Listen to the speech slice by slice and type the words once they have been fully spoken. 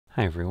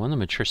Hi everyone, the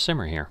Mature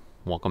Simmer here.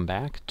 Welcome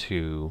back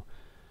to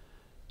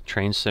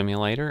Train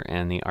Simulator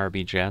and the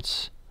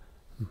RBJets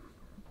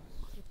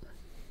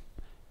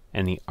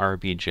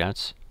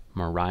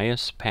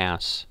Marias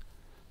Pass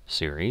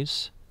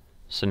series,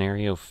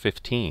 scenario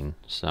 15.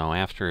 So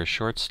after a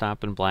short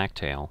stop in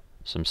Blacktail,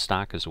 some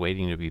stock is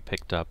waiting to be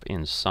picked up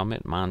in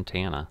Summit,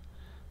 Montana.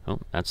 Oh,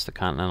 that's the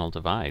Continental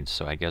Divide,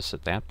 so I guess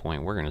at that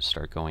point we're going to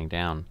start going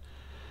down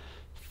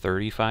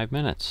 35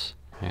 minutes.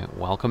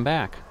 Welcome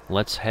back.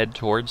 Let's head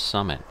towards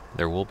Summit.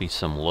 There will be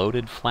some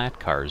loaded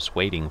flat cars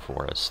waiting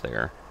for us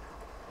there.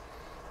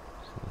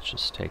 So let's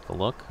just take a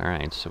look.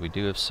 Alright, so we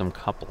do have some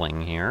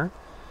coupling here.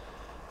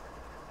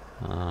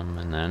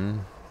 And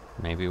then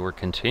maybe we're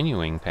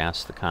continuing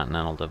past the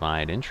Continental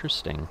Divide.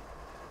 Interesting.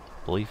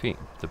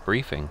 The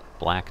briefing.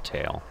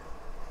 Blacktail.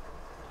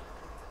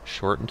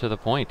 Short and to the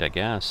point, I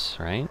guess,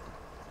 right?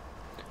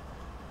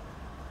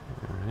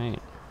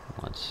 Alright,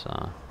 let's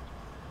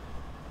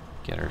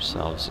get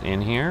ourselves in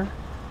here,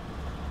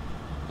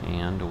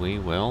 and we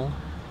will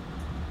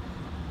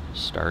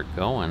start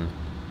going.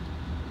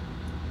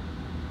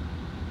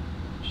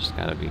 Just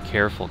gotta be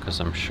careful because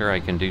I'm sure I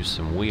can do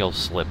some wheel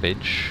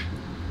slippage.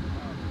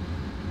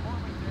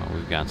 Well,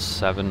 we've got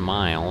 7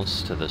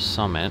 miles to the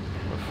summit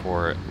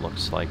before it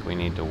looks like we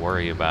need to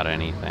worry about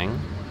anything.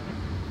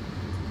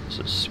 This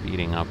is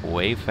speeding up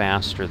way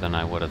faster than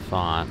I would have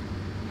thought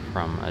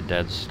from a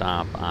dead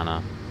stop on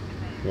a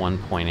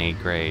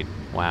 1.8 grade.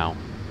 Wow.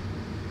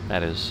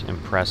 That is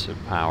impressive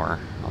power,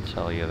 I'll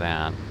tell you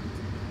that.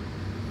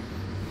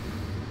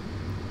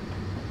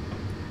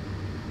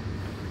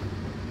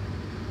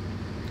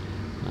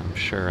 I'm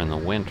sure in the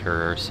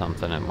winter or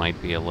something it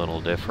might be a little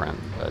different,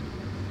 but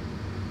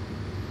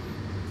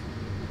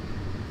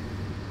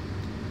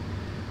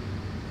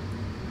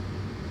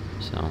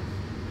so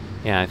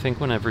yeah, I think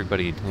when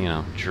everybody,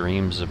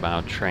 dreams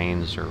about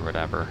trains or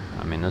whatever,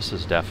 I mean, this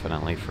is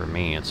definitely, for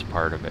me, it's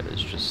part of it.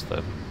 It's just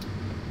the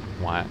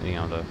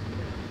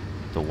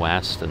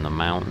west and the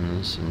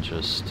mountains, and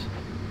just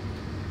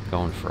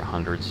going for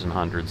hundreds and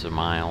hundreds of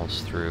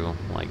miles through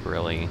like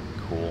really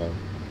cool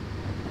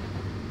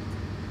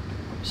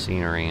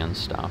scenery and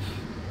stuff.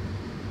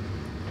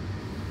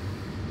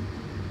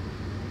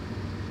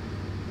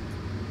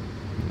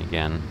 And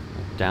again,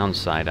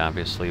 downside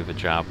obviously of a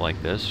job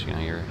like this,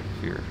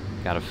 if you're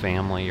got a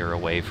family, you're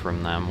away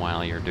from them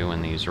while you're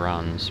doing these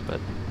runs, but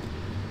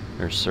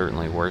there's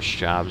certainly worse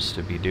jobs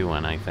to be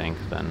doing, I think,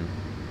 than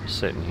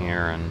sitting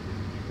here and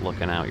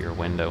looking out your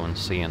window and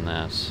seeing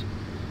this.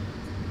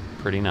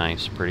 Pretty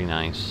nice, pretty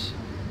nice.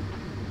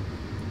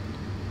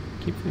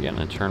 Keep forgetting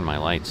to turn my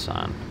lights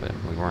on, but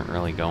we weren't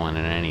really going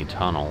in any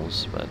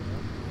tunnels, but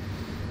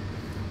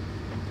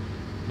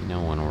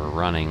when we're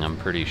running, I'm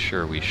pretty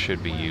sure we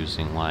should be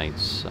using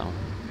lights, so.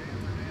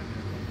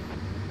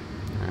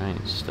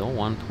 Alright, still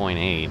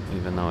 1.8,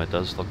 even though it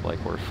does look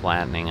like we're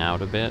flattening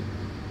out a bit.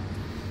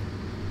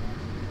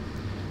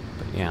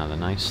 But yeah, the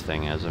nice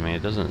thing is,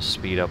 it doesn't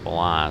speed up a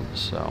lot,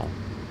 so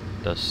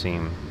it does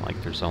seem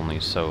like there's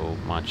only so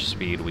much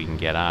speed we can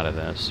get out of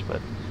this,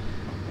 but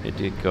it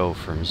did go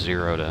from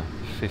 0 to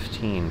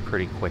 15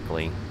 pretty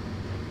quickly.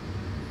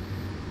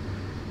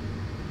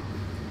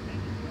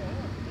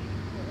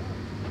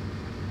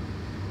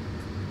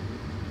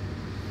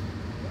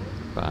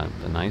 But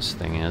the nice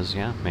thing is,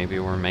 yeah, maybe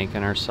we're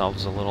making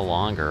ourselves a little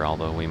longer,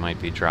 although we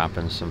might be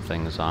dropping some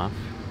things off.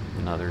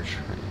 Another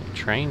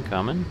train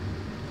coming.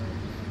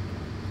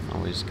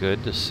 Always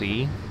good to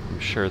see. I'm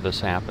sure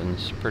this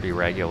happens pretty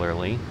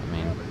regularly.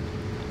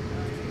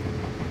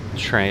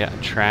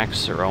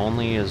 Tracks are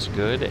only as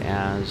good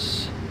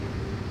as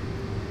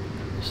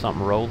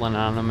something rolling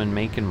on them and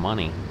making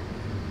money.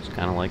 It's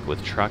kind of like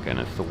with trucking.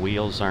 If the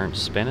wheels aren't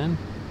spinning,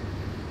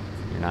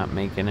 you're not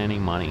making any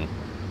money.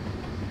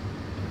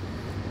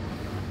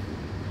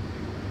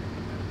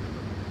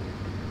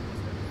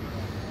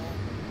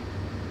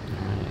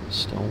 Alright,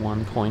 still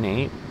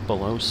 1.8,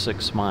 below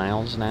 6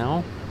 miles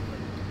now.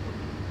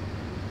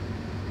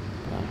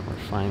 But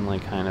we're finally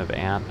kind of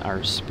at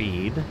our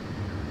speed.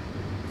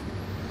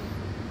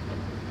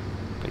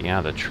 But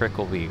yeah, the trick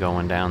will be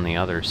going down the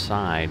other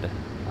side.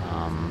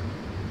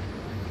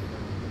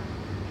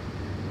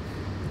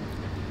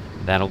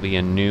 That'll be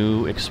a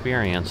new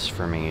experience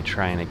for me,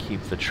 trying to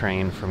keep the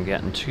train from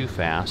getting too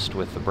fast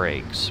with the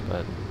brakes,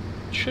 but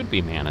it should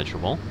be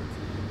manageable.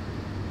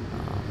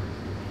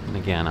 And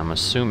again, I'm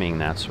assuming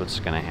that's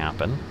what's going to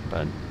happen,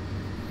 but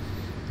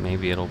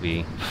maybe it'll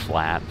be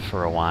flat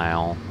for a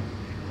while.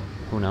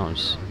 Who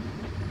knows?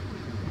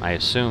 I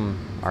assume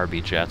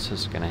RBJets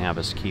is going to have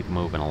us keep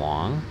moving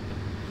along.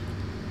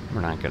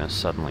 We're not going to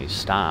suddenly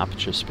stop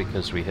just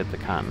because we hit the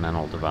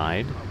Continental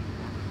Divide.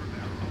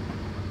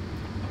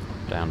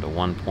 Down to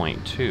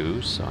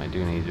 1.2, so I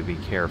do need to be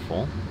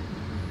careful.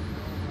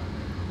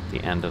 At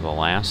the end of the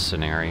last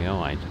scenario,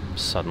 I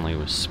suddenly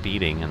was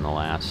speeding in the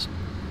last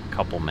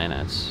couple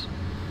minutes.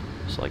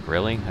 It's like,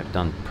 really? I've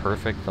done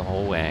perfect the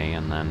whole way,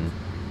 and then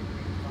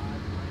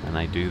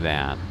I do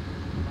that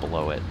and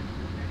blow it.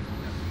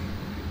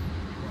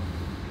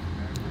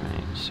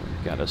 Alright, so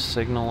we've got a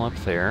signal up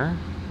there.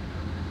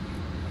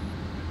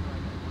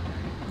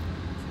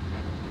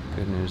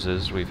 Good news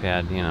is we've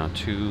had, you know,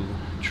 2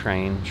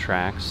 train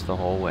tracks the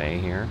whole way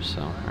here.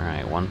 So, all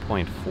right,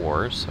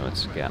 1.4, so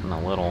it's getting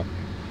a little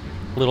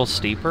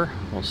steeper.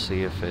 We'll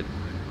see if it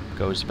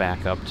goes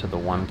back up to the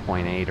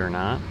 1.8 or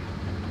not.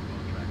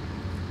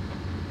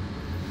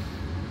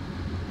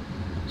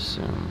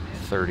 Assume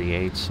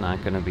 38's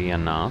not going to be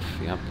enough.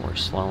 Yep, we're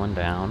slowing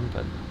down,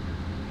 but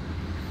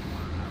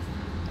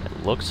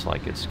it looks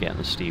like it's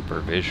getting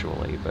steeper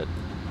visually, but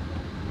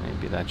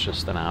maybe that's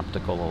just an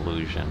optical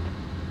illusion.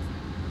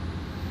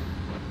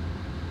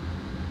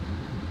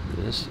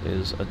 This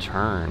is a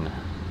turn.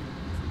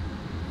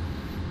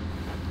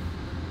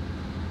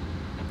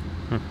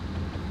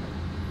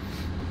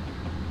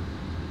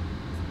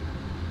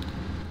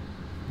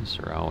 These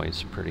are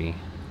always pretty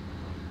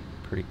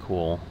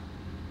cool.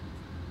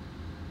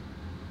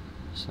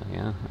 So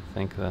yeah, I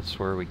think that's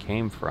where we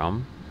came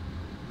from.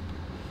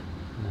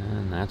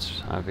 And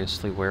that's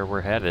obviously where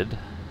we're headed.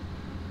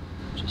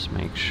 Just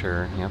make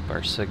sure, yep,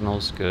 our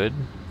signal's good.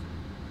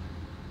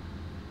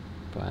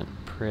 But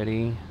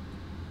pretty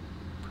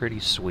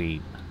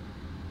sweet.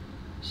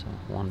 So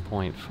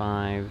 1.5.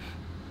 There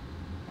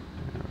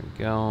we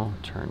go.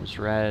 Turns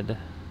red.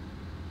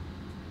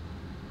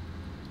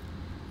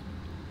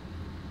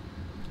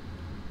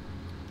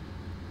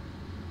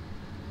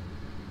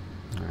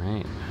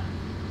 Alright.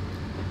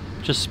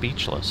 Just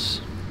speechless.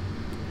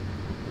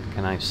 What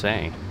can I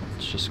say?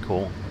 It's just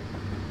cool.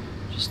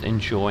 Just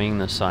enjoying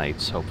the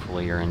sights.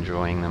 Hopefully you're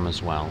enjoying them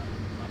as well.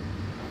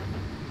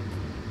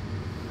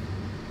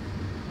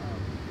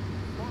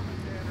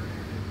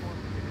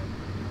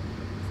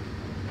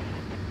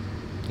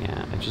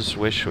 Yeah, I just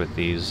wish with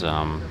these,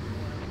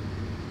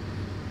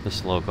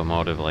 this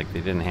locomotive, like,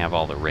 they didn't have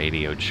all the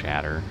radio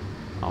chatter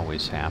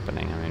always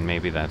happening. I mean,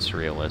 maybe that's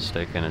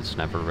realistic and it's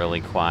never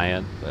really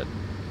quiet, but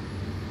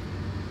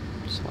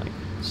it's like,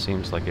 it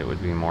seems like it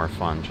would be more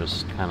fun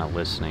just kind of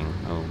listening.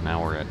 Oh,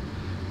 now we're at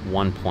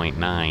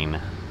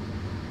 1.9.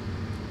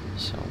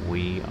 So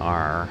we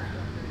are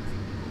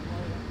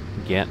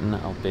getting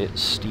a bit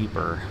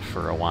steeper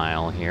for a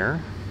while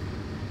here.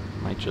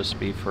 Might just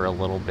be for a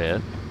little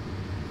bit.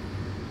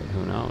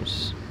 Who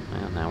knows?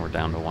 And now we're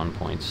down to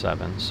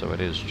 1.7, so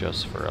it is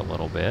just for a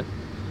little bit.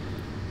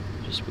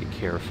 Just be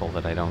careful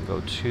that I don't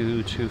go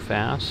too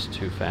fast.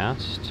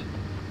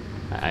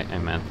 I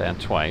meant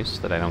that twice,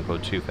 that I don't go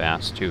too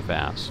fast.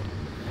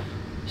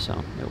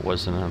 So it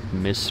wasn't a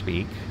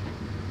misspeak.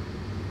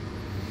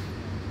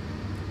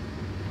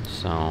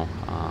 So,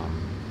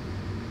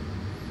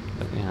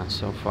 but yeah,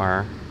 so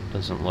far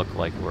doesn't look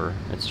like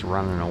it's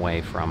running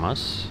away from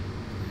us.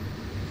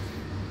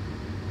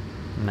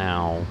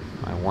 Now,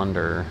 I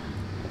wonder,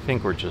 I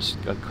think we're just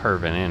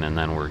curving in and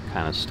then we're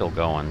kind of still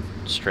going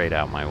straight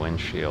out my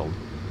windshield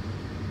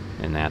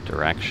in that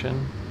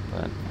direction,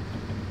 but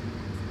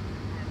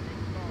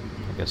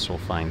I guess we'll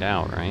find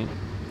out, right?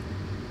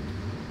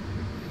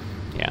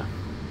 Yeah,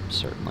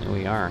 certainly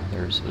we are.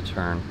 There's the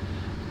turn.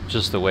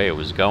 Just the way it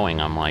was going,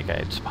 I'm like,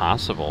 it's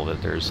possible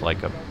that there's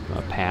like a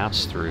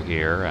pass through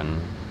here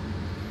and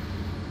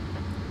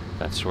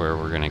that's where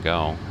we're gonna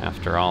go.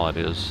 After all, it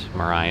is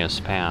Mariah's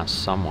Pass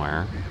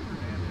somewhere.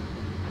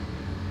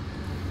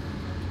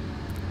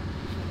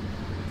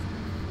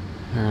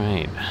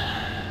 Alright.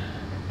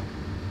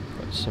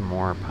 Put some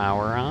more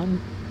power on.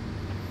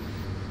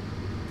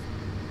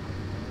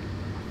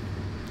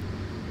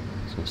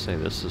 I was gonna say,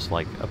 this is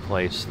like a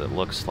place that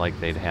looks like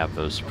they'd have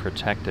those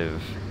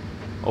protective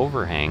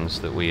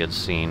overhangs that we had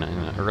seen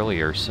in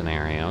earlier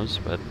scenarios,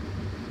 but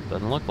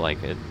doesn't look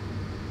like it.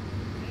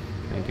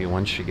 Maybe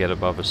once you get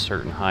above a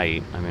certain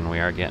height, I mean, we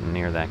are getting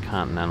near that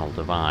Continental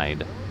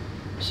Divide,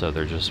 so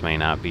there just may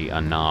not be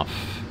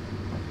enough.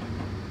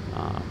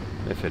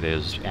 If it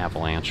is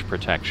avalanche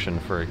protection,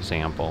 for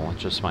example, it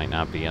just might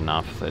not be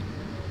enough that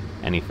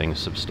anything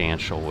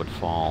substantial would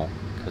fall,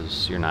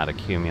 because you're not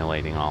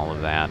accumulating all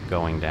of that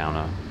going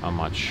down a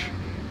much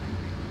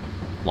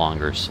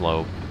longer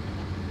slope.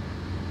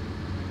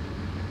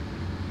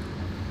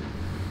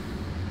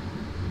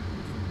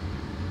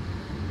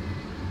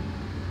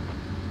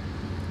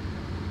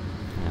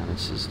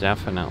 This is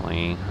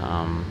definitely,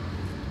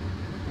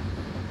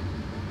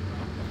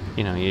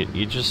 you know,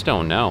 you just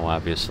don't know,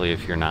 obviously,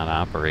 if you're not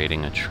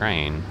operating a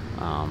train,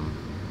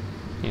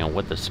 you know,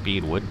 what the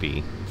speed would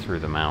be through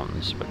the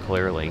mountains. But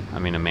clearly, I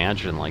mean,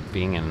 imagine like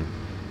being in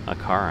a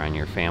car on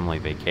your family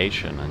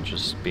vacation and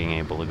just being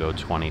able to go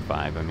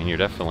 25. I mean, you're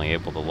definitely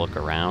able to look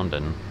around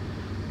and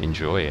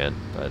enjoy it,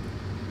 but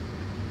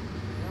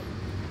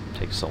it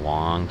takes a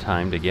long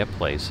time to get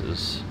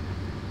places.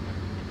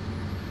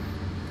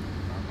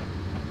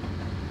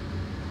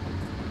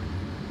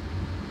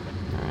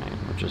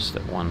 Just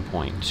at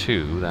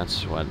 1.2,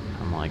 that's what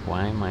I'm like,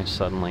 why am I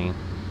suddenly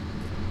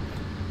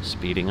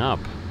speeding up?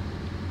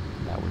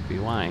 That would be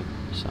why.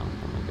 So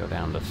let me go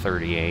down to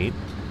 38,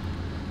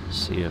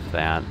 see if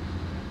that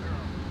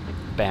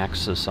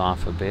backs us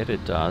off a bit.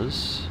 It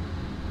does.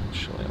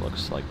 Actually, it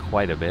looks like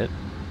quite a bit.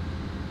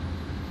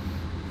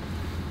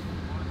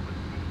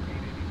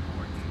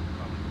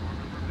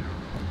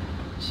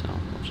 So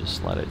we'll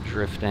just let it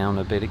drift down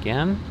a bit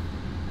again.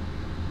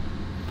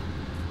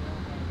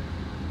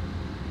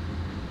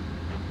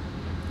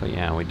 But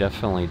yeah, we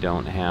definitely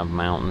don't have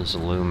mountains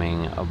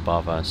looming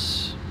above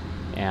us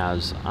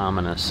as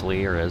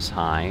ominously or as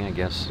high. I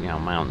guess, you know,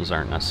 mountains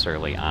aren't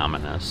necessarily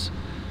ominous,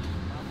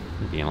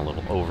 being a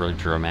little over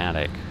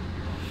dramatic.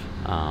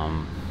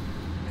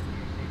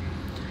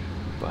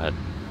 But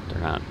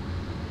they're not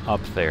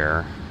up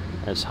there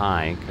as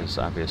high, because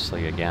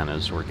obviously, again,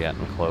 as we're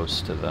getting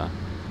close to the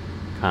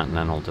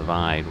Continental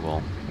Divide,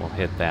 we'll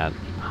hit that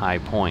high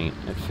point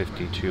at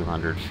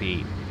 5,200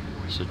 feet,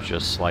 so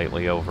just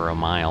slightly over a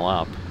mile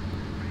up,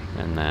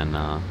 and then,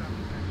 or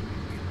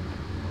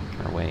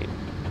wait,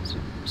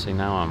 see,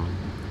 now I'm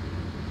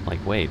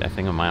like, wait, I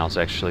think a mile's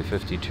actually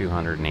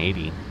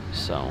 5,280,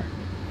 so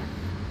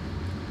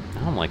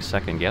now I'm like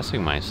second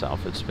guessing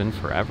myself. It's been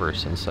forever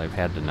since I've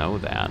had to know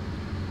that.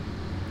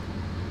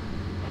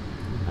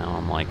 Now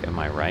I'm like, am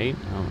I right?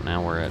 Oh,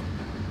 now we're at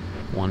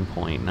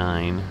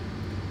 1.9.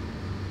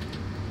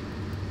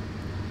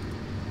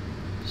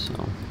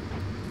 So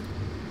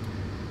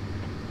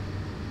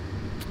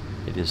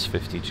it is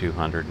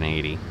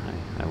 5,280.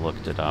 I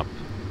looked it up.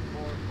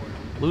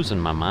 Losing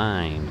my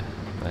mind,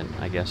 but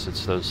I guess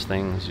it's those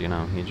things, you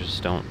know, you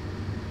just don't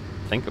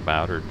think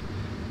about, or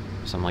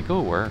so I'm like,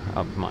 oh, we're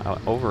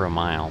over a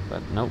mile,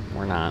 but nope,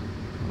 we're not.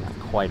 We're not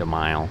quite a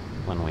mile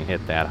when we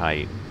hit that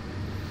height.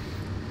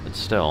 But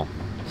still,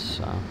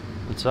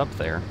 it's up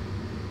there.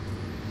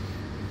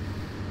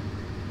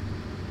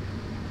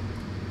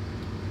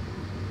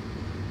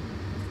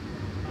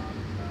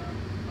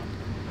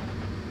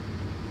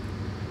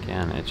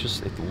 Again,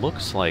 it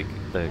looks like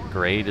the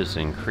grade is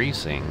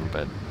increasing,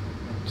 but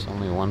it's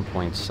only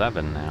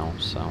 1.7 now,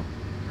 so.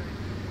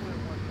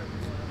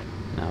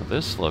 Now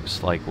this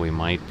looks like we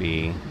might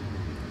be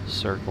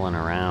circling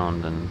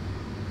around and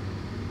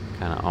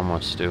kind of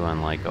almost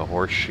doing like a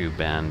horseshoe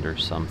bend or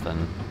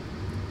something.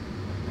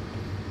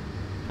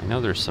 I know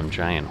there's some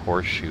giant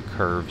horseshoe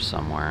curve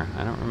somewhere.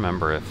 I don't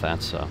remember if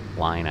that's a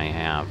line I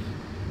have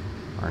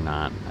or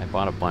not. I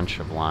bought a bunch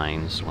of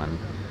lines when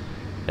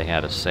they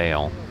had a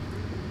sale,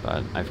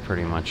 but I've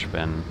pretty much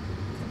been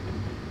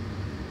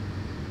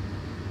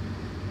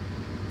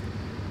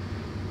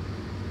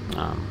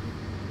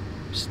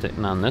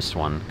sitting on this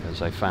one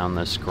because I found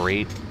this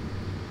great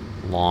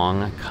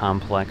long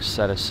complex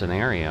set of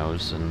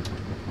scenarios, and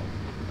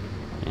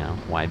you know,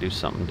 why do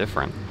something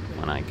different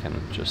when I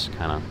can just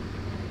kind of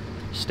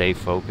stay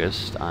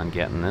focused on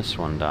getting this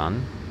one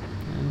done,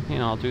 and you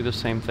know, I'll do the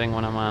same thing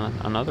when I'm on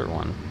another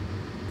one.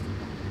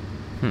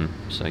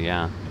 So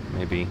yeah,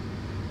 maybe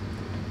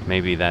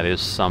that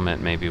is Summit.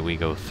 Maybe we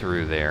go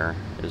through there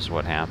is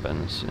what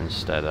happens,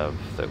 instead of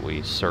that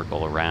we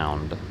circle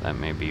around. That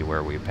may be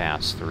where we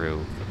pass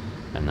through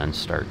and then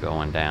start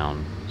going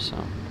down. So,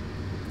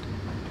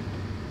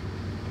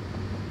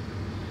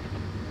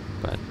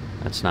 but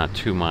that's not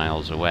 2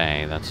 miles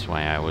away. That's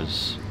why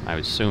I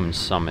assumed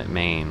Summit,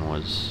 Maine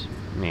was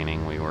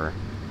meaning we were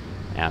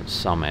at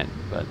Summit,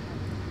 but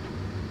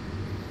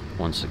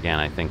once again,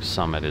 I think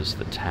Summit is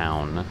the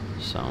town,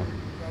 so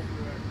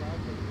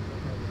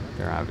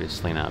they're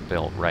obviously not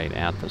built right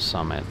at the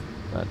summit.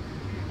 But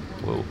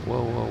whoa,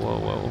 whoa, whoa, whoa,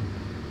 whoa.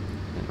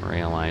 Didn't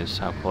realize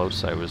how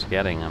close I was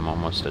getting. I'm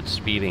almost at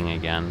speeding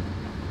again.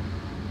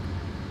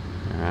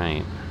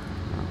 Alright.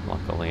 Well,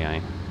 luckily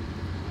I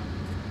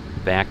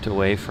backed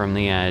away from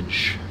the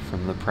edge,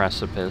 from the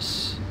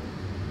precipice.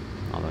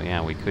 Although,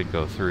 yeah, we could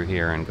go through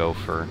here and go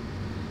for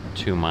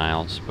 2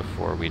 miles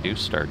before we do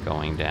start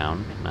going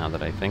down, now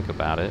that I think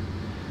about it.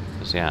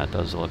 Because, yeah, it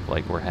does look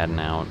like we're heading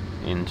out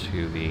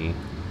into the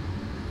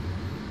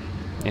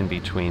in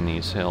between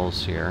these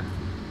hills here.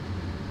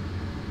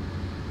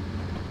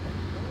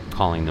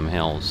 Calling them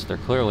hills. They're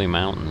clearly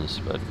mountains,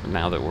 but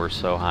now that we're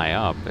so high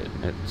up,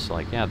 it's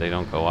like, yeah, they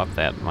don't go up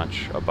that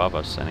much above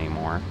us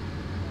anymore.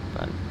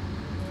 But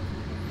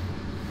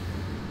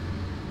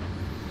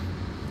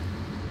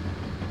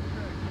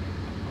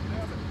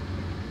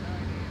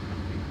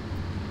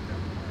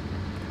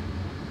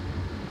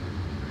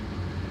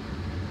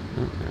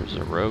there's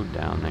a road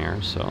down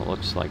there, so it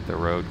looks like the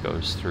road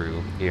goes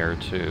through here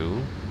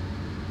too.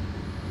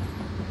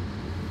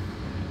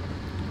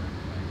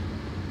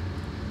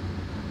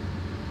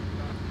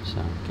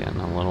 So getting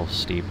a little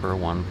steeper,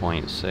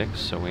 1.6,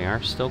 so we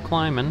are still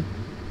climbing.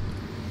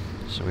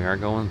 So we are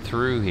going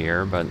through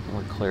here, but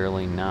we're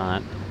clearly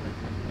not,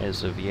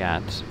 as of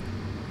yet,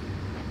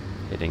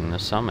 hitting the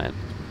summit.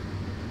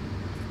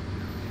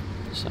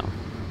 So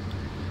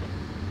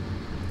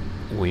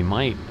we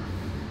might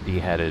be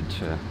headed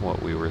to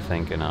what we were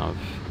thinking of.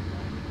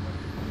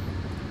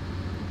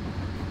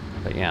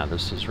 But yeah,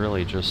 this is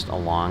really just a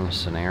long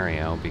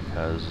scenario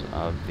because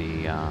of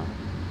the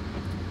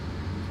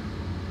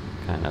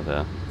kind of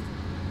the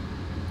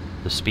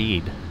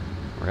speed,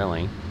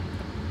 really.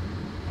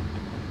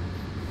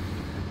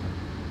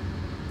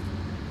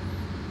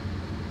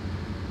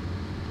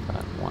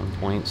 About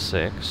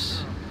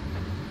 1.6,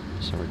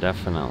 so we're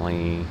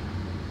definitely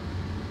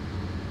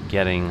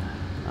getting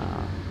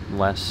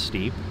less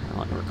steep.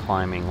 We're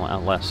climbing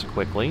less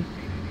quickly.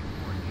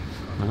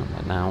 Well,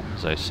 but now,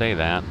 as I say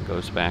that, it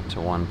goes back to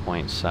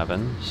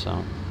 1.7,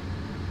 so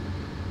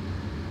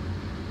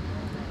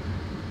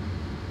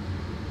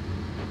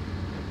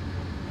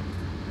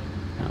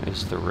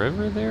Is the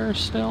river there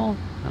still?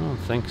 I don't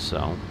think so.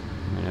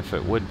 I mean, if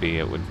it would be,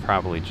 it would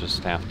probably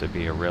just have to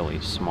be a really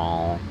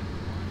small...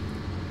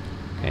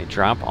 Okay,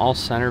 drop all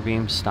center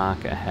beam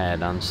stock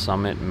ahead on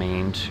Summit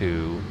Main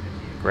 2.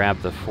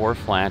 Grab the 4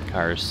 flat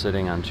cars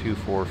sitting on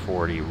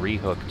 2440,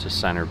 rehook to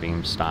center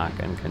beam stock,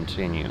 and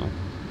continue.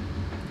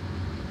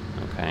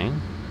 Okay.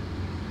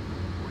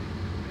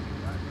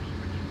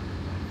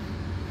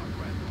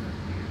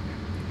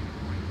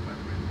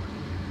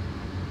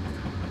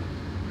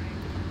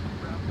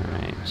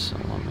 Alright, so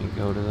let me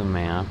go to the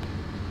map.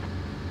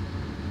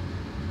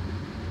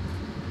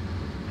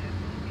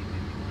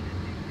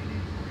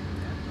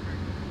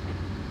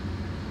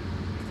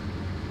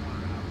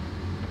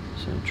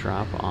 So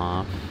drop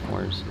off.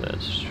 Where's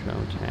this?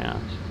 Show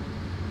task.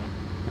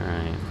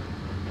 Alright.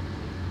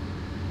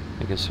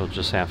 I guess we'll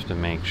just have to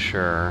make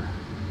sure.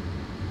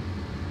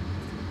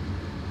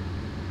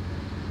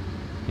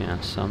 Yeah,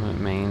 Summit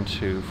Main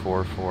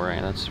 244.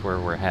 That's where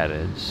we're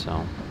headed,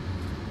 so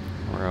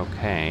we're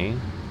okay.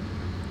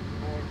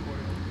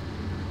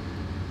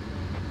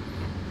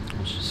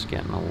 I was just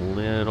getting a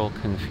little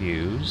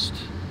confused.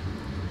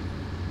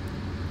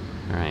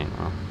 Alright,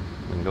 well,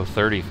 we can go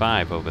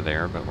 35 over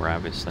there, but we're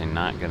obviously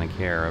not going to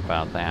care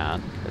about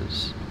that,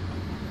 because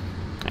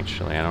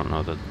actually I don't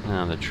know that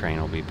the train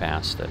will be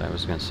past it. I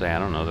was going to say I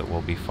don't know that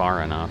we'll be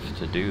far enough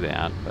to do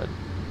that, but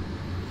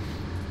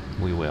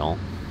we will.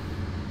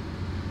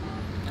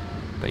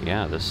 But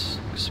yeah, this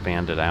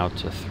expanded out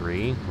to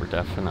 3. We're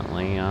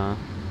definitely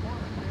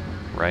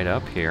right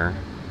up here.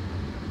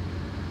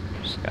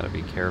 Just got to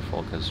be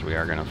careful because we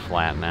are going to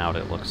flatten out,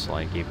 it looks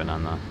like, even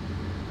on the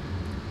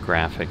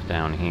graphic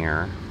down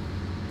here.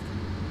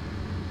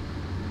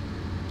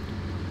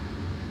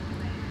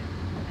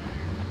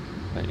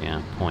 But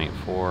yeah,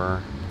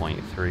 0.4,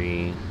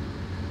 0.3,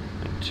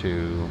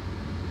 0.2,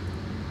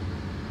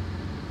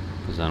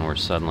 because then we're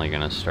suddenly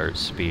going to start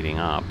speeding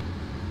up.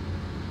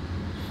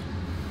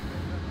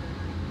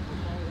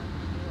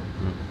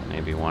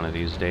 Maybe one of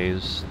these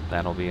days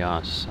that'll be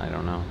us, I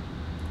don't know.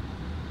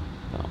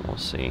 But we'll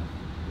see.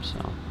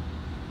 So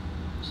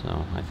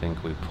I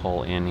think we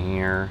pull in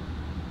here.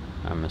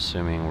 I'm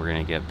assuming we're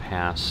going to get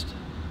past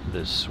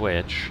this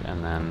switch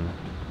and then...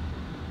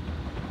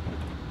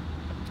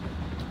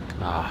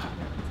 I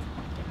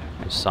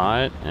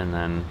saw it, and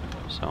then,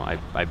 so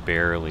I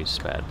barely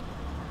sped.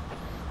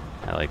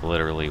 I like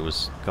literally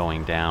was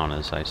going down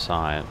as I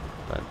saw it,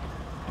 but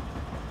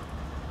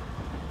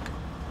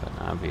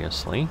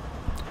obviously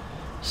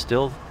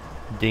still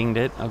dinged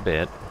it a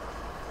bit.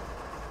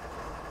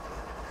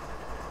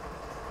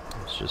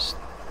 I was just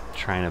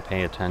trying to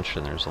pay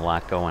attention. There's a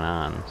lot going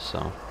on,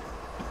 so.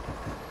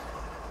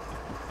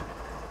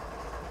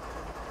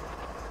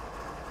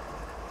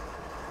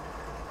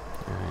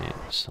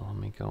 So let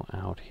me go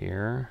out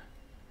here,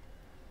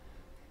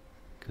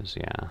 because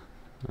yeah,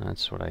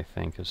 that's what I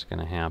think is going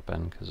to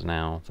happen, because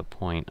now the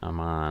point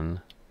I'm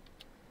on,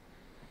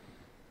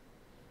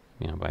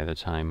 you know, by the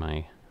time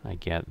I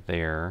get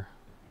there,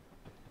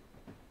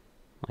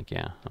 like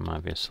yeah, I'm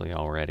obviously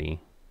already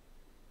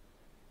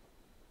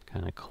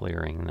kind of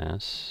clearing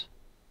this.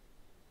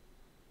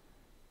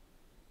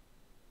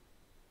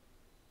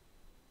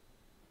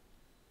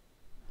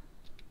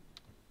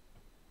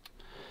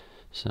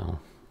 So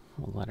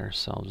we'll let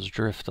ourselves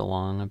drift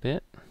along a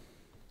bit.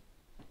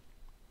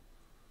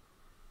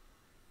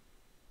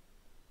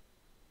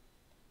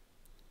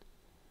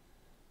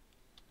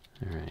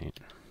 Alright,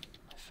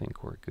 I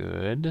think we're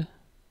good.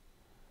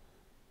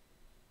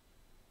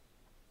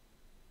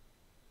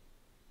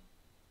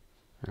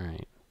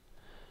 Alright,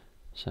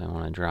 so I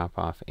want to drop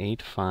off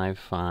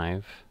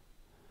 855.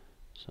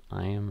 So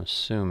I am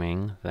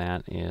assuming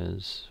that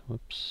is,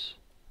 whoops,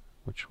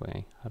 which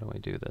way? How do I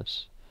do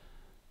this?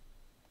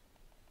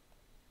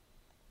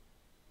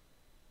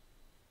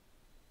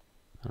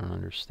 I don't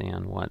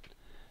understand what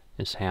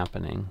is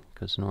happening,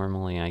 because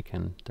normally I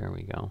can, there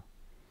we go.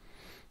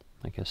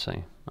 I guess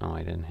I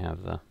didn't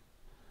have the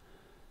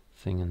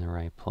thing in the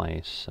right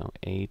place. So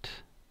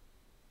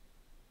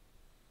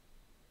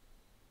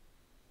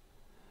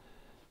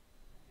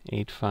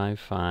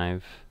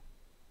 855.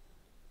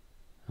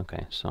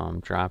 Okay, so I'm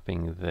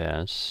dropping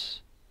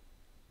this.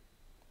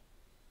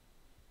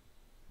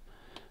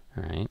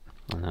 Alright,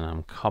 and then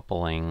I'm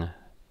coupling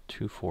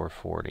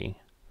 2440.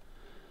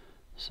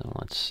 So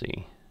let's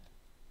see.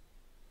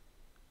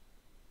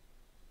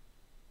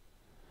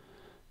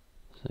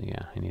 So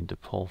yeah, I need to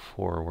pull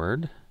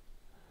forward.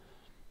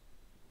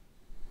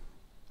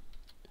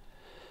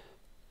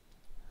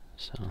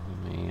 So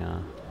let me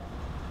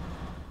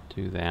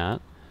do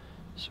that.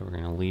 So we're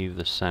going to leave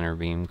the center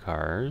beam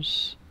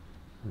cars.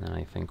 And then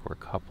I think we're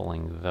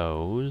coupling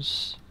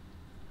those.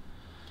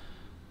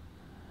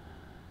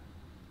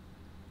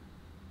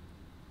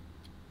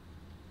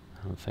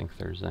 I don't think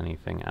there's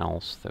anything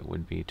else that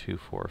would be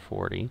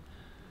 2440.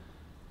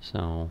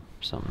 So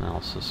something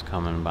else is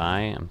coming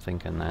by. I'm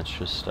thinking that's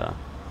just a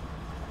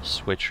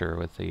switcher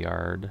with the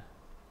yard.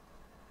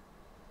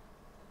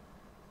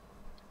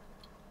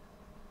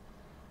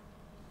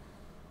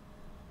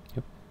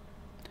 Yep.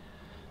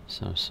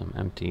 So some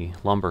empty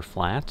lumber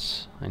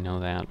flats. I know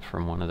that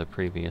from one of the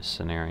previous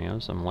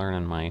scenarios. I'm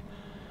learning my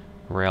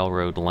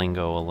railroad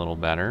lingo a little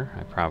better.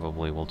 I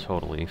probably will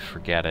totally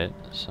forget it,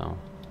 so.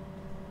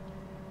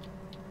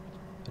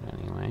 But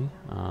anyway,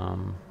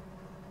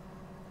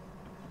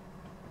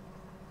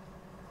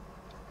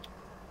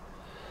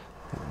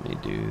 let me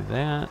do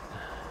that.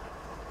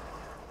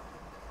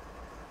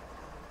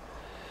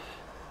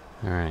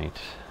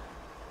 Alright.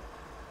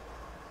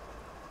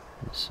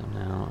 So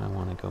now I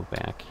want to go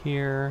back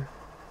here.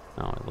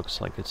 Oh, it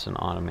looks like it's an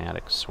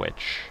automatic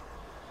switch.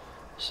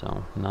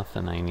 So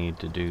nothing I need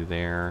to do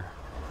there.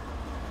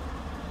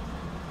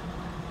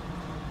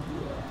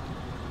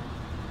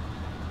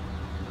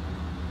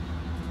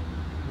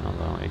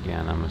 Although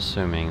again, I'm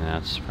assuming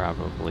that's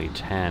probably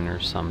 10 or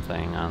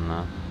something on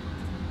the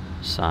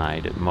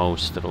side. At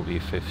most it'll be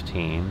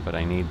 15, but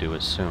I need to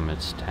assume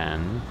it's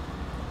 10.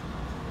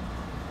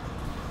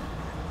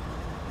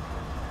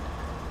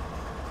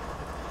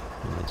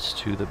 And it's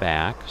to the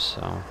back,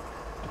 so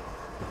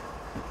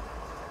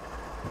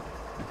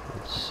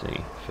let's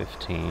see,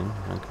 15,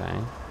 okay.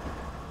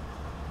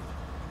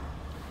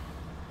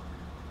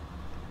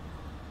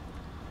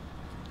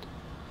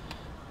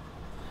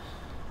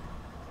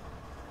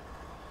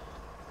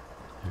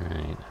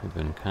 Alright, I've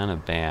been kind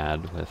of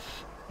bad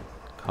with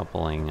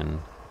coupling and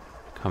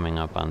coming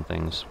up on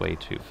things way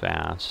too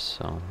fast,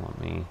 so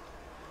let me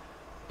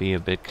be a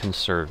bit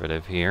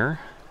conservative here.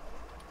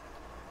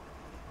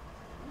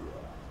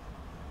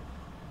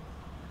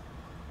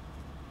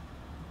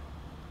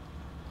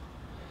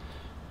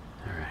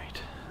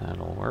 Alright,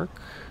 that'll work.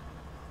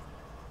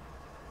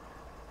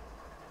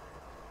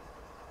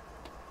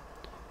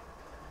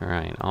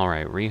 Alright,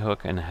 rehook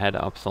and head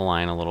up the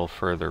line a little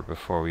further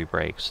before we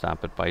break.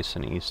 Stop at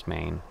Bison East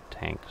Main.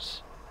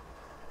 Tanks.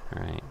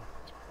 Alright.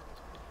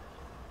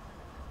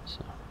 So,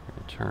 we're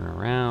going to turn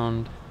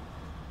around.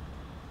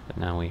 But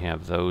now we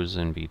have those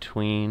in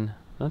between.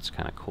 That's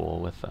kind of cool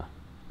with the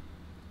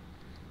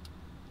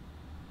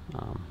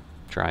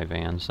dry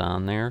vans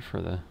on there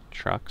for the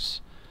trucks.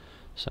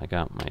 So I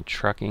got my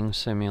trucking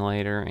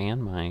simulator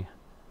and my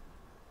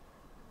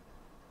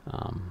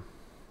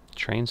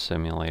train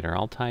simulator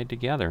all tied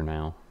together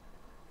now.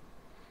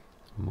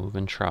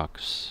 Moving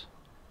trucks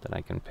that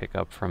I can pick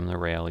up from the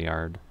rail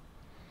yard,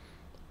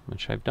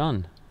 which I've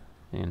done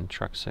in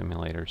Truck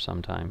Simulator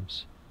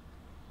sometimes.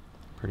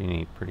 Pretty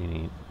neat, pretty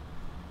neat.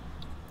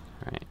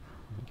 Alright,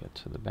 let me get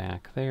to the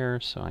back there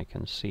so I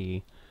can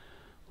see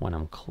when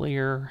I'm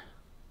clear.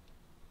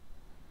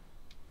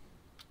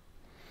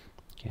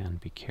 Again,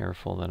 be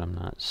careful that I'm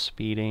not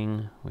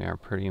speeding. We are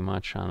pretty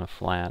much on a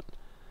flat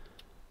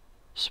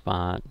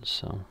spot,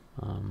 so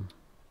alright.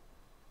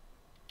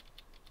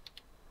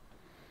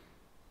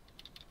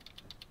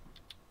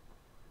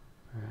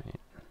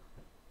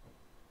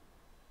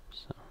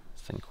 So I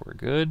think we're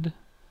good.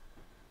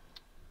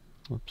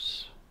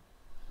 Whoops.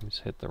 I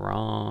just hit the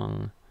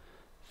wrong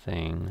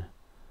thing.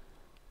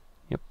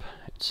 Yep,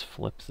 it's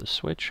flipped the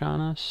switch on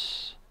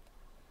us.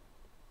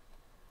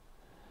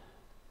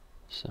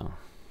 So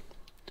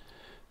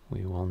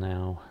we will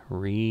now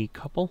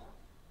recouple.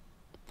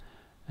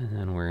 And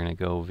then we're going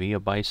to go via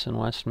Bison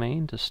West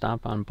Main to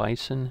stop on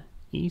Bison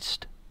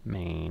East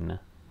Main.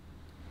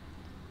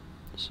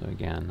 So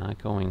again,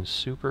 not going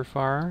super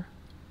far,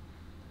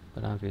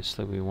 but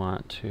obviously we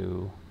want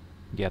to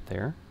get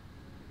there.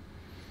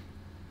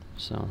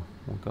 So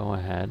we'll go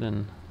ahead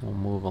and we'll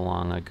move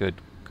along a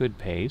good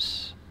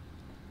pace.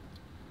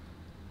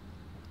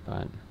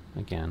 But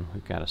again,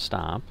 we've got to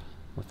stop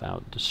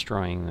without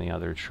destroying the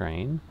other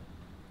train.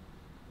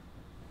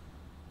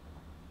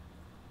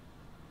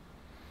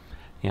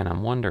 And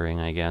I'm wondering,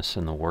 I guess,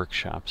 in the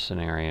workshop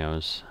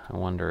scenarios, I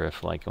wonder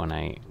if, like, when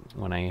I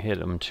hit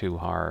them too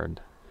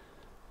hard,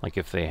 like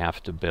if they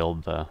have to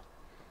build the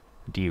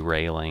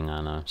derailing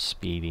on a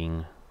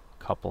speeding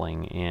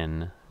coupling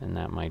in, and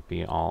that might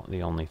be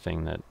the only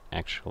thing that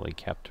actually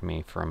kept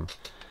me from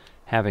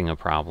having a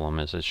problem,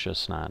 is it's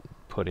just not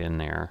put in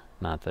there.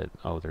 Not that,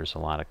 oh, there's a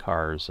lot of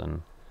cars,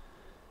 and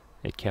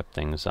it kept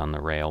things on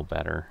the rail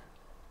better.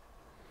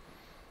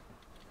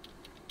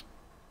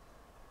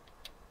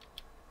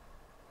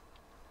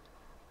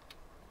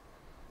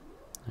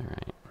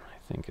 Alright,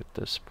 I think at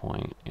this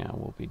point, yeah,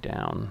 we'll be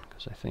down,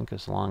 because I think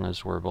as long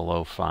as we're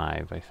below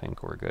 5, I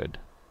think we're good.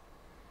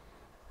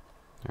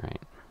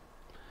 Alright,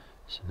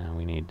 so now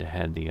we need to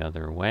head the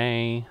other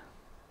way.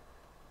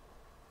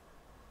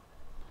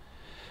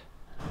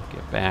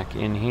 Get back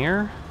in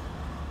here.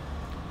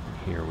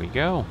 Here we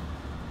go.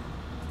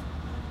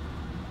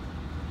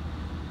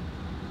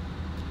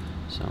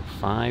 So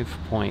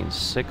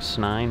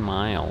 5.69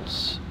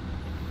 miles.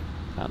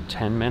 About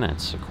 10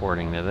 minutes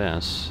according to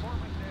this.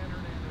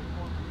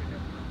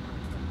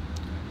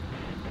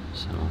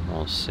 So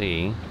we'll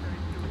see.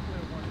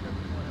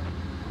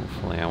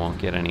 Hopefully I won't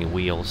get any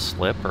wheel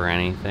slip or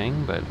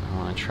anything, but I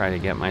want to try to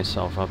get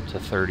myself up to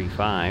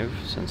 35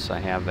 since I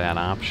have that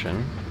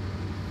option.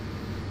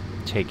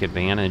 Take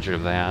advantage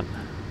of that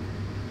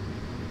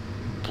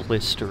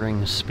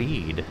blistering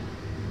speed.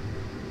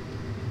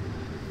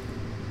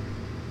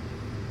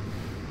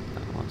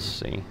 let's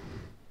see.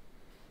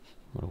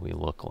 What do we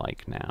look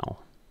like now?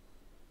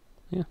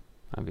 Yeah,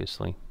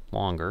 obviously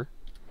longer.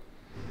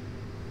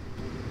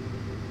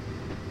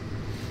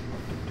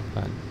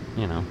 But,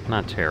 you know,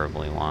 not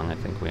terribly long. I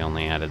think we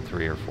only added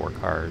 3 or 4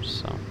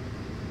 cars, so.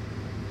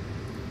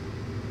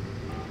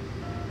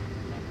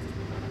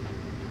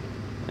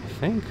 I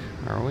think,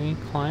 are we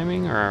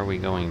climbing or are we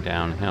going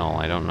downhill?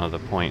 I don't know the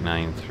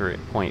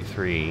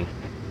 0.3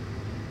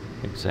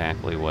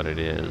 exactly what it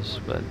is,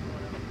 but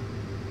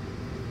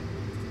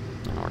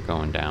now we're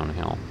going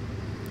downhill.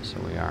 So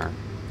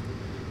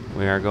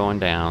we are going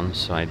down,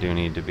 so I do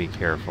need to be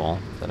careful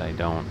that I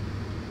don't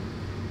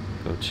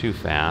go too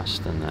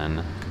fast and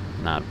then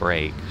not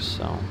brake,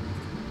 so,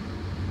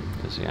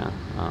 because yeah,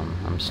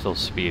 I'm still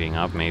speeding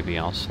up. Maybe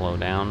I'll slow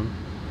down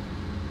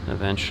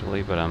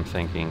eventually, but I'm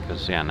thinking,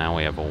 because yeah, now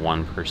we have a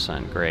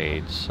 1%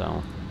 grade,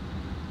 so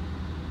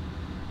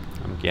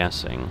I'm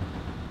guessing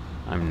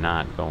I'm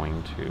not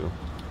going to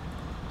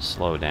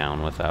slow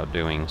down without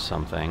doing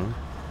something.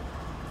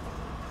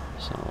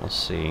 So we'll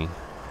see.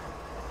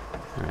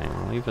 Alright,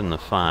 well, even the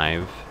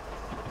 5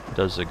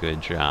 does a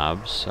good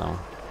job, so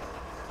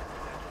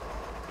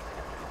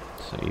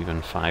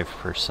even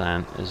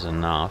 5% is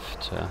enough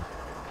to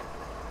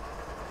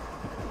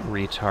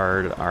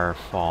retard our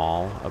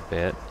fall a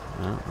bit.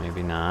 Oh,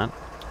 maybe not.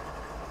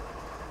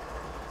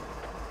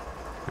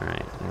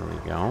 Alright, there we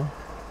go.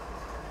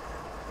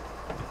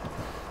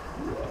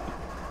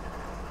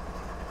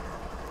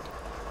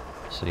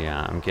 So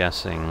yeah, I'm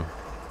guessing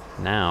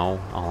now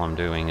all I'm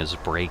doing is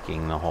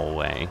braking the whole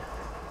way.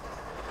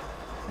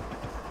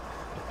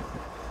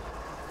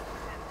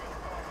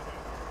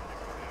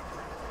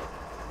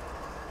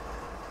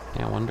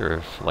 I wonder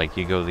if, like,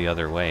 you go the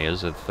other way,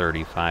 is it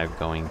 35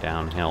 going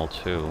downhill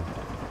too?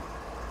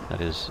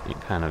 That is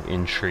kind of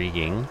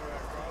intriguing.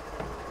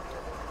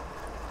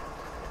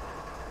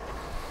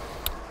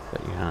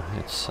 But yeah,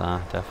 it's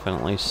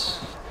definitely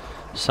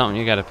something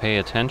you gotta pay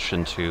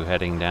attention to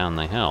heading down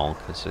the hill,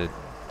 because it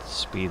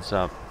speeds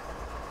up.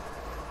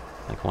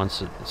 Like,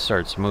 once it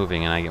starts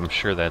moving, and I'm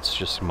sure that's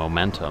just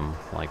momentum,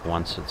 like,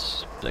 once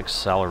it's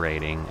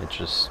accelerating, it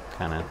just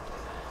kind of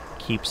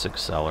keeps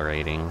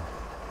accelerating.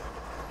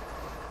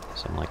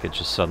 So, like, it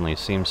just suddenly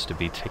seems to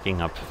be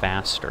ticking up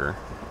faster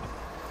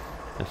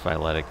if I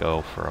let it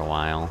go for a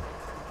while.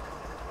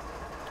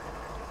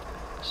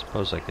 I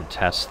suppose I could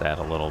test that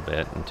a little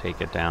bit and take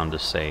it down to,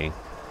 say,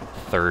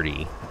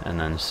 30, and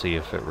then see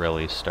if it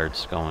really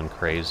starts going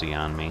crazy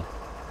on me.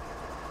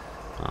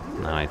 Well,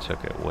 now I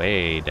took it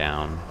way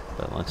down,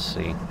 but let's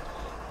see.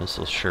 This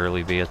will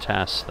surely be a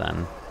test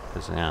then,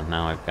 because yeah,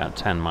 now I've got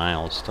 10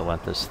 miles to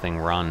let this thing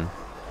run.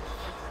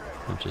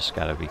 I've just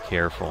got to be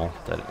careful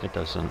that it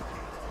doesn't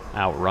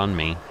outrun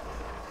me.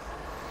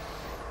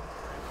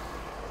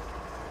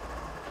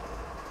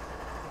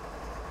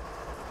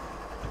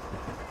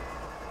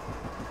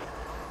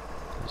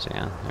 Because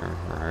yeah, they're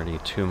already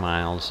 2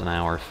 miles an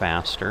hour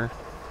faster.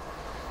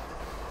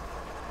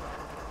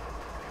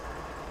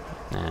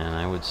 And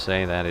I would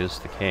say that is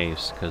the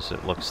case, because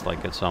it looks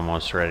like it's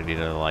almost ready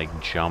to, like,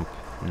 jump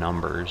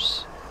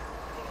numbers.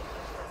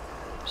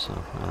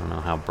 So, I don't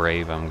know how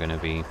brave I'm going to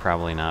be.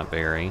 Probably not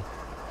very.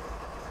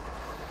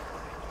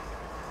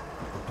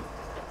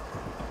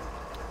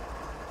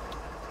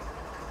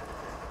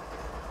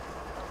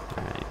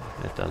 Alright,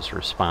 it does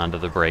respond to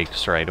the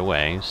brakes right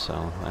away,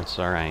 so that's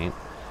alright.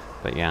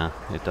 But yeah,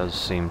 it does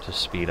seem to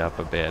speed up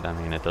a bit. I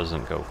mean, it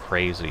doesn't go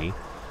crazy,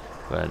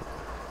 but...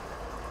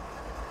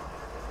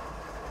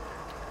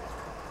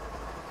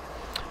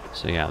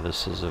 So yeah,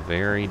 this is a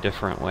very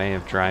different way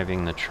of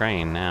driving the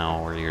train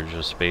now, where you're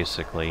just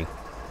basically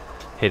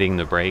hitting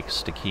the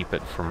brakes to keep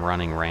it from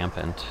running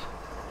rampant.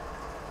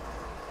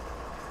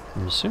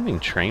 I'm assuming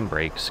train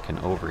brakes can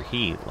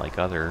overheat like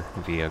other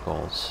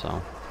vehicles, so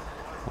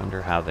I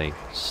wonder how they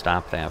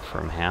stop that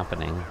from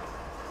happening.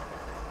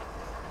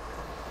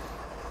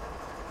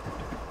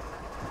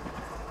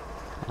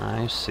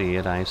 I see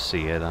it, I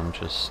see it. I'm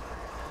just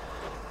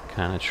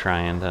kind of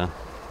trying to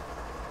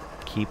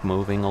keep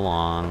moving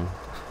along.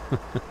 You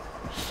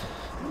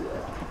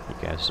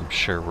guys, I'm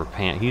sure we're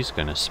paying. He's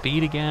gonna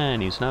speed again.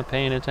 He's not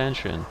paying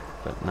attention.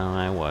 But no,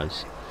 I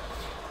was.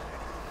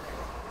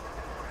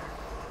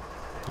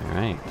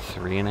 Alright,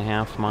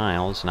 3.5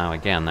 miles. Now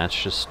again, that's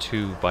just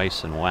 2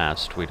 Bison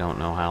West. We don't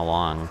know how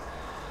long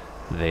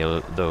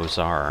those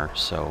are,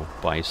 so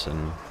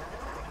Bison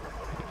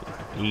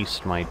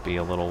East might be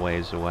a little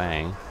ways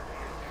away.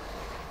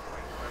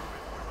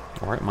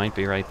 Or it might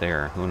be right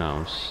there. Who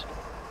knows?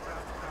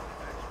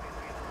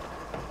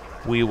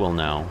 We will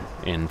know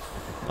in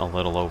a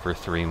little over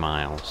 3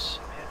 miles.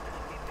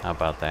 How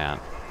about that?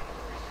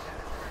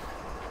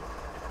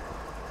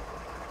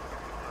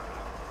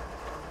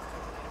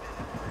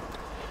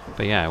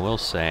 But yeah, I will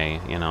say,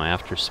 you know,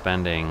 after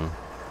spending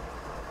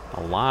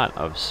a lot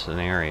of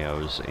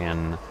scenarios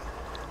in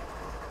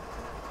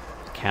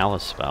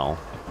Kalispell,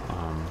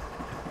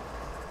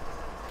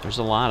 there's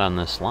a lot on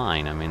this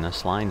line. I mean,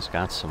 this line's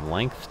got some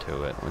length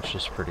to it, which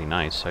is pretty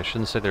nice. I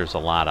shouldn't say there's a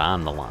lot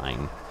on the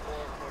line,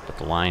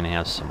 But the line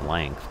has some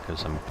length,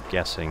 because I'm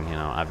guessing, you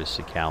know,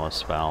 obviously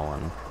Kalispell,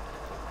 and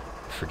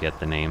forget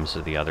the names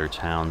of the other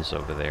towns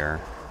over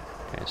there.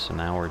 Okay, so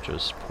now we're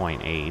just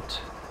 0.8.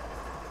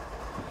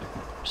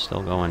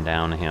 Still going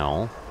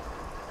downhill,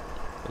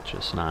 but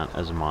just not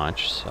as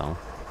much, so...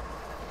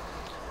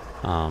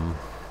 and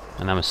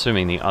I'm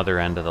assuming the other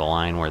end of the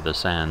line where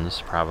this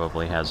ends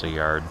probably has a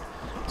yard.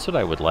 That's what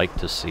I would like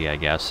to see, I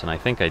guess, and I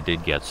think I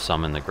did get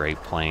some in the Great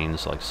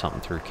Plains, like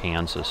something through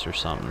Kansas or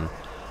something,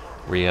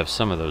 where you have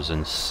some of those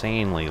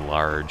insanely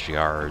large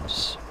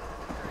yards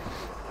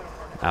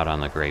out on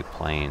the Great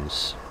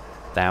Plains.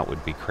 That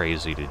would be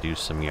crazy to do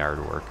some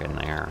yard work in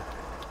there.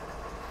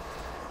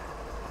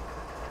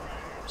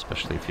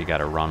 Especially if you got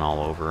to run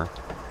all over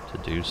to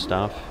do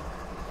stuff.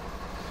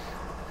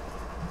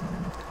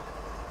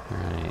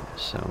 Alright,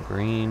 so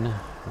green,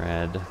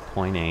 red,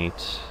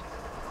 0.8.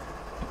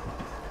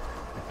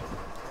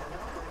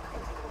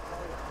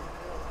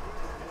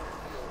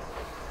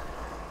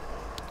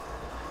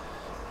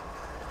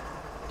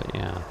 But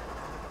yeah,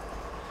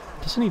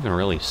 it doesn't even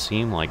really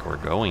seem like we're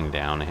going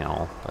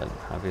downhill, but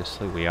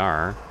obviously we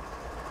are.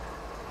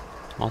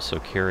 I'm also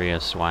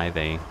curious why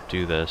they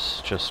do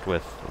this just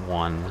with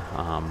one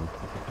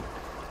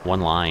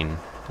line,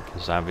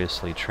 because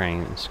obviously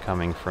trains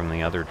coming from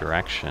the other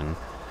direction,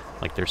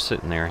 like they're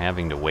sitting there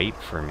having to wait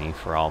for me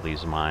for all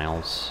these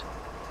miles.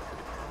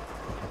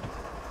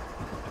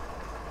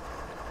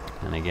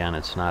 And again,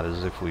 it's not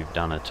as if we've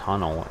done a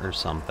tunnel or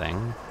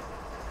something.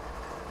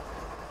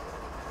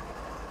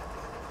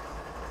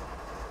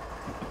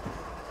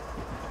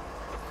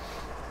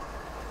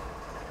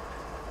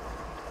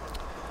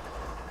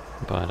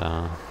 But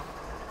I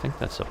think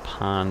that's a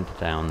pond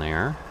down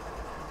there.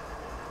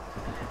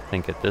 I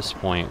think at this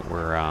point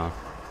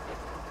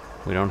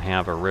we don't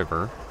have a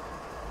river,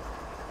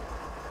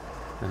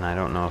 and I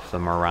don't know if the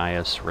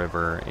Marias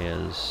River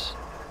is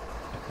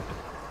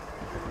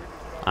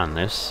on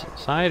this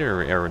side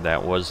or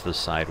that was the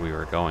side we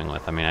were going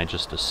with. I mean, I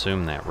just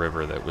assumed that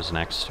river that was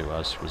next to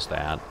us was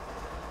that.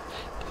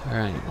 All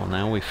right, well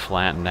now we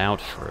flattened out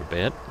for a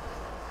bit.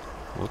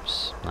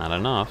 Whoops, not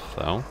enough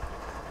though.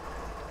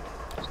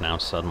 Now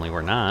suddenly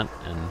we're not,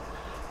 and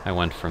I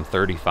went from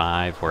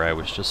 35, where I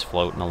was just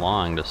floating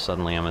along, to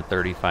suddenly I'm at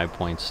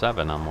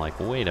 35.7. I'm like,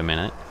 wait a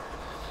minute.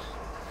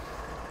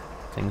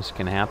 Things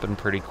can happen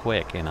pretty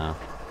quick in a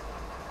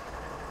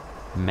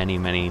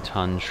many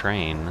ton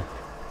train.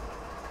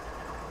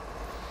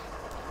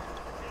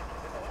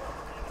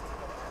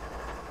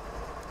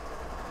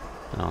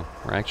 Oh,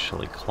 we're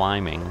actually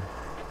climbing,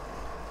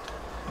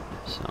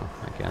 so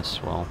I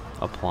guess we'll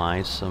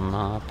apply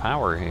some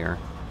power here.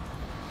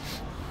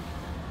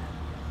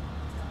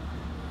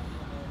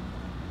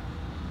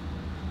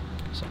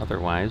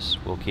 Otherwise,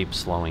 we'll keep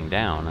slowing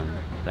down, and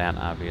that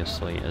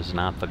obviously is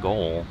not the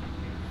goal.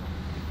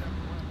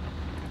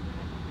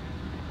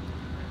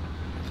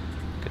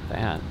 Look at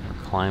that.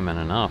 We're climbing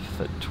enough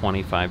that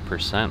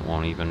 25%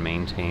 won't even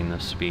maintain the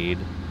speed.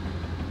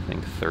 I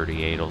think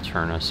 38 will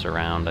turn us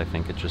around. I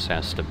think it just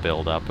has to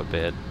build up a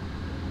bit.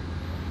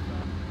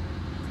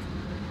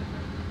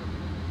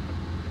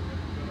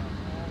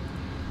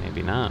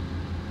 Maybe not.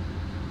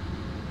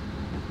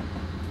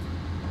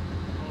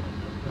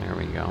 There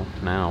we go.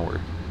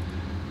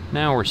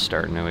 Now we're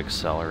starting to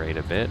accelerate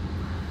a bit.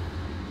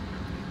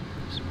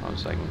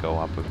 Suppose I can go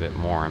up a bit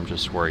more. I'm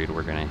just worried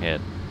we're going to hit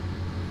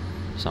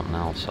something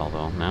else,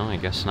 although no, I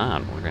guess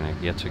not. We're going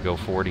to get to go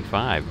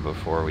 45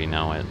 before we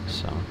know it,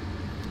 so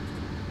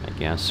I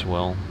guess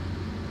we'll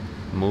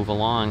move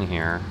along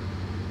here.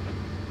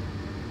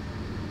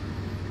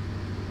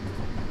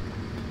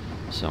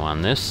 So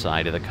on this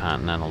side of the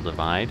Continental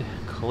Divide,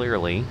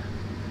 clearly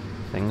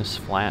things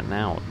flatten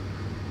out.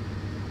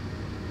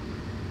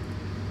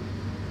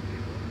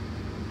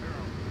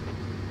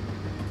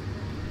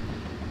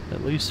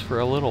 At least for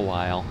a little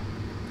while.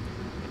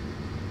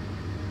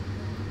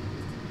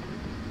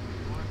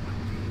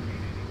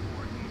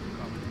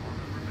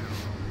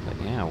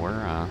 But yeah,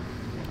 I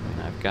mean,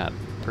 I've got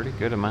a pretty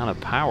good amount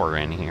of power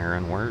in here,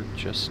 and we're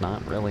just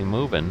not really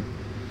moving.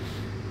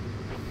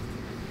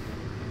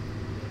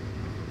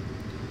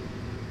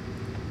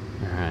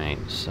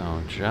 Alright,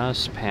 so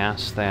just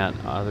past that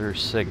other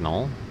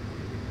signal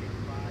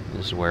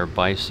is where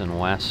Bison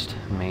West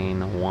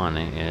Main 1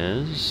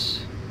 is.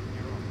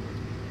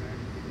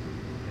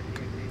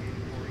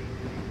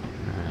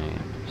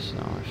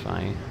 If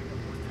I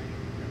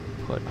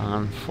put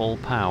on full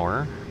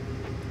power,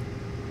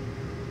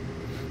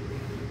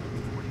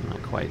 I'm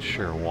not quite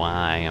sure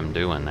why I'm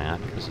doing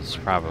that, because it's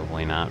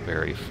probably not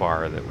very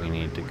far that we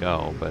need to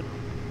go, but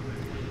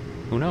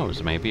who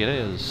knows, maybe it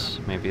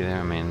is. Maybe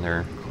I mean,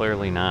 they're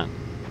clearly not,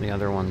 the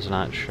other one's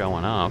not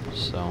showing up,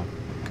 so.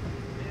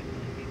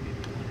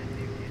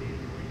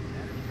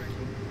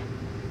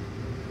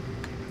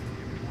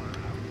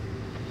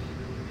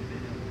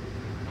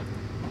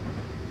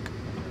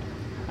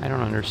 I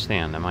don't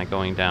understand. Am I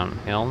going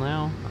downhill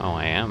now? Oh,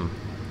 I am.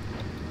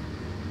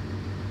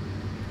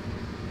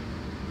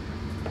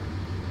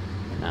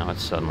 Now it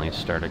suddenly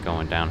started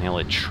going downhill.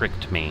 It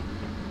tricked me.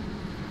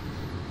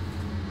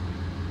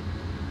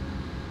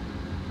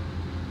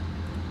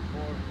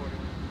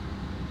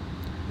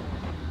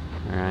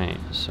 Alright,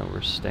 so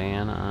we're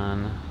staying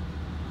on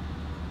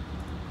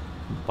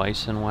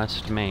Bison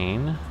West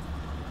Main.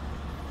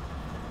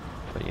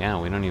 But yeah,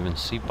 we don't even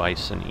see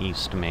Bison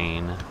East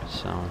Main,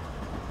 so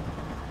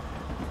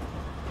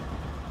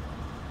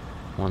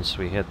once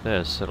we hit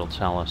this, it'll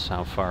tell us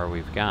how far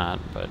we've got,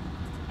 but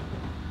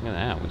look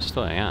at that, we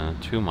still, yeah,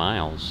 2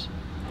 miles.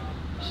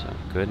 So,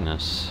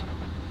 goodness.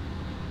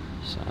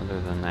 So, other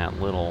than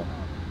that little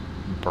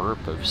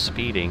burp of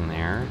speeding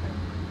there,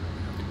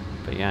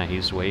 but yeah,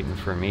 he's waiting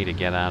for me to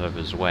get out of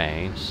his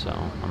way, so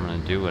I'm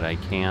going to do what I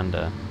can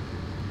to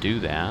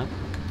do that,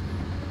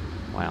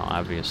 while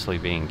obviously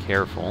being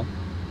careful.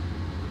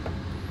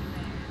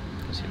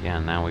 Because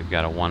again, now we've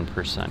got a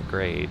 1%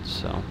 grade,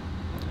 so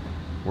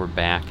we're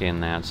back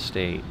in that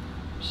state.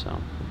 So,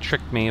 it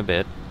tricked me a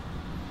bit.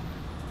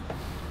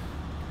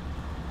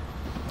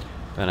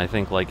 But I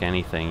think, like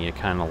anything, you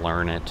kind of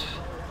learn it,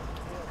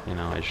 you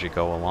know, as you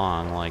go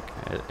along. Like,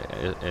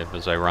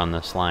 as I run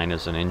this line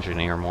as an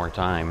engineer more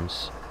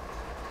times,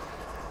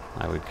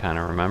 I would kind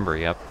of remember,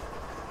 yep,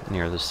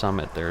 near the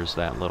summit there's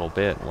that little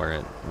bit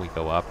where we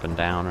go up and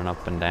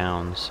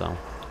down, so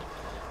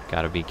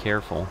gotta be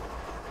careful.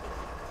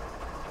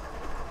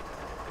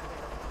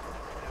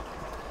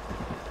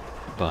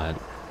 But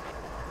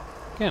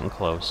getting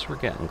close, we're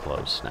getting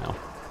close now.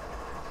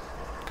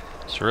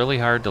 It's really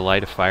hard to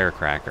light a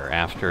firecracker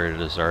after it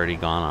has already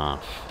gone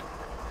off.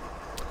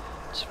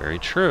 It's very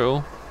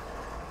true.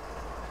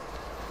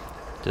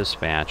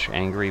 Dispatch,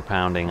 angry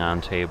pounding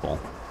on table.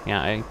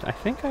 Yeah, I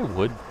think I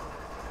would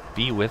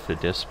be with the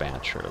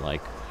dispatcher.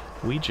 Like,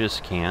 we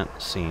just can't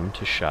seem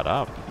to shut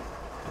up.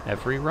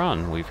 Every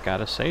run, we've got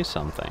to say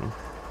something.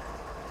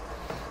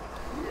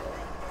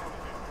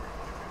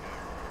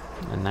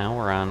 And now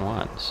we're on,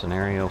 what,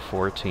 scenario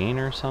 14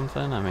 or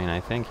something? I mean, I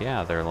think,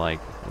 yeah, they're like,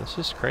 this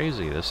is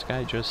crazy. This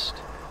guy just,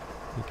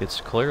 like, it's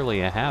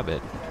clearly a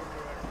habit.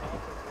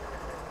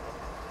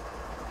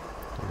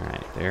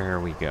 Alright, there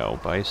we go.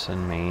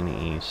 Bison Main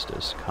East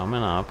is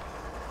coming up.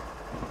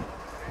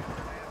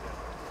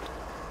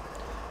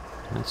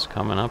 It's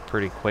coming up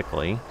pretty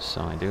quickly,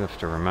 so I do have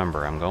to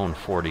remember I'm going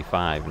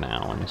 45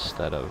 now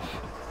instead of,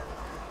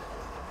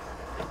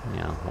 you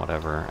know,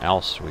 whatever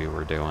else we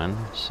were doing,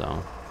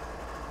 so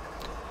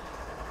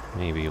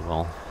maybe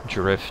we'll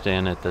drift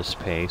in at this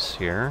pace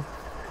here.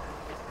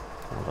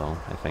 Although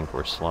I think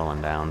we're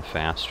slowing down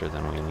faster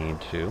than we need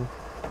to.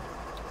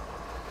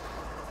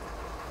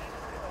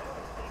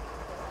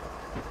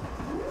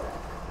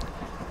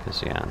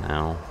 Because, yeah,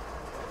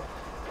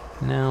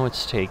 now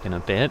it's taken a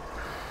bit.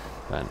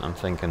 But I'm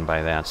thinking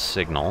by that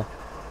signal,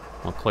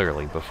 well,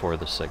 clearly before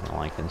the signal,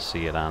 I can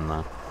see it on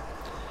the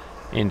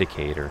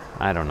indicator.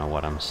 I don't know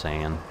what I'm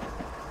saying.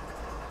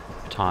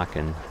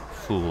 Talking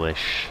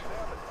foolish.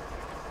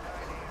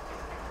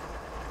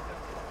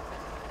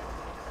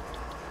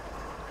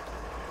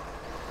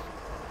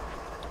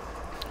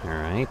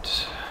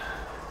 Alright.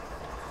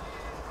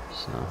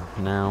 So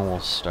now we'll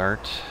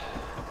start.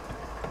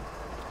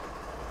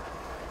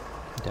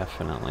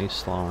 Definitely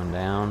slowing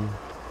down.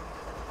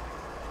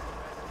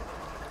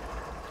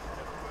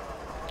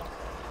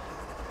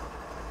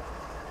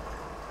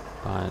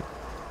 But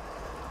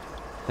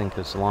I think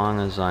as long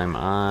as I'm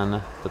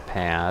on the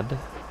pad,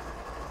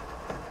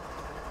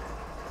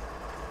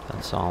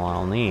 that's all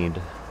I'll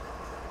need.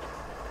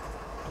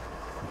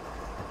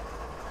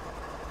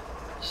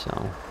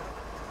 So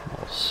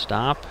we'll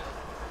stop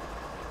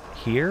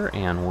here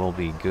and we'll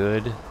be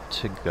good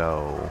to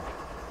go.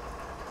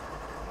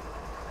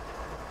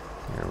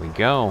 There we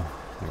go.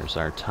 There's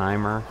our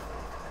timer.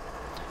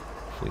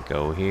 If we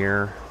go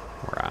here,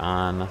 we're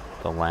on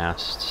the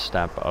last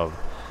step of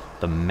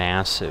the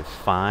massive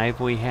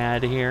 5 we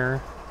had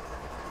here.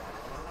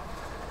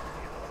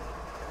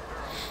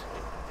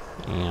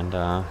 And,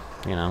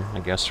 you know,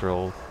 I guess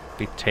we'll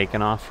be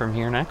taking off from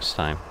here next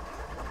time.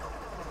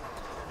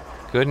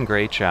 Good and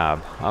great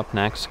job. Up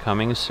next,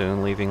 coming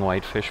soon, Leaving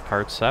Whitefish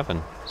Part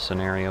 7.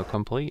 Scenario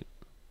complete.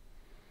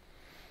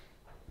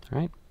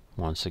 Alright,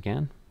 once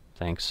again,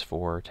 thanks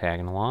for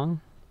tagging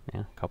along.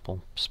 Yeah, a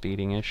couple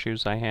speeding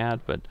issues I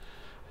had, but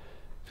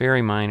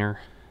very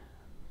minor.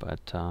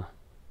 But,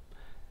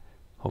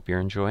 hope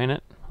you're enjoying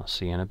it. I'll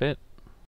see you in a bit.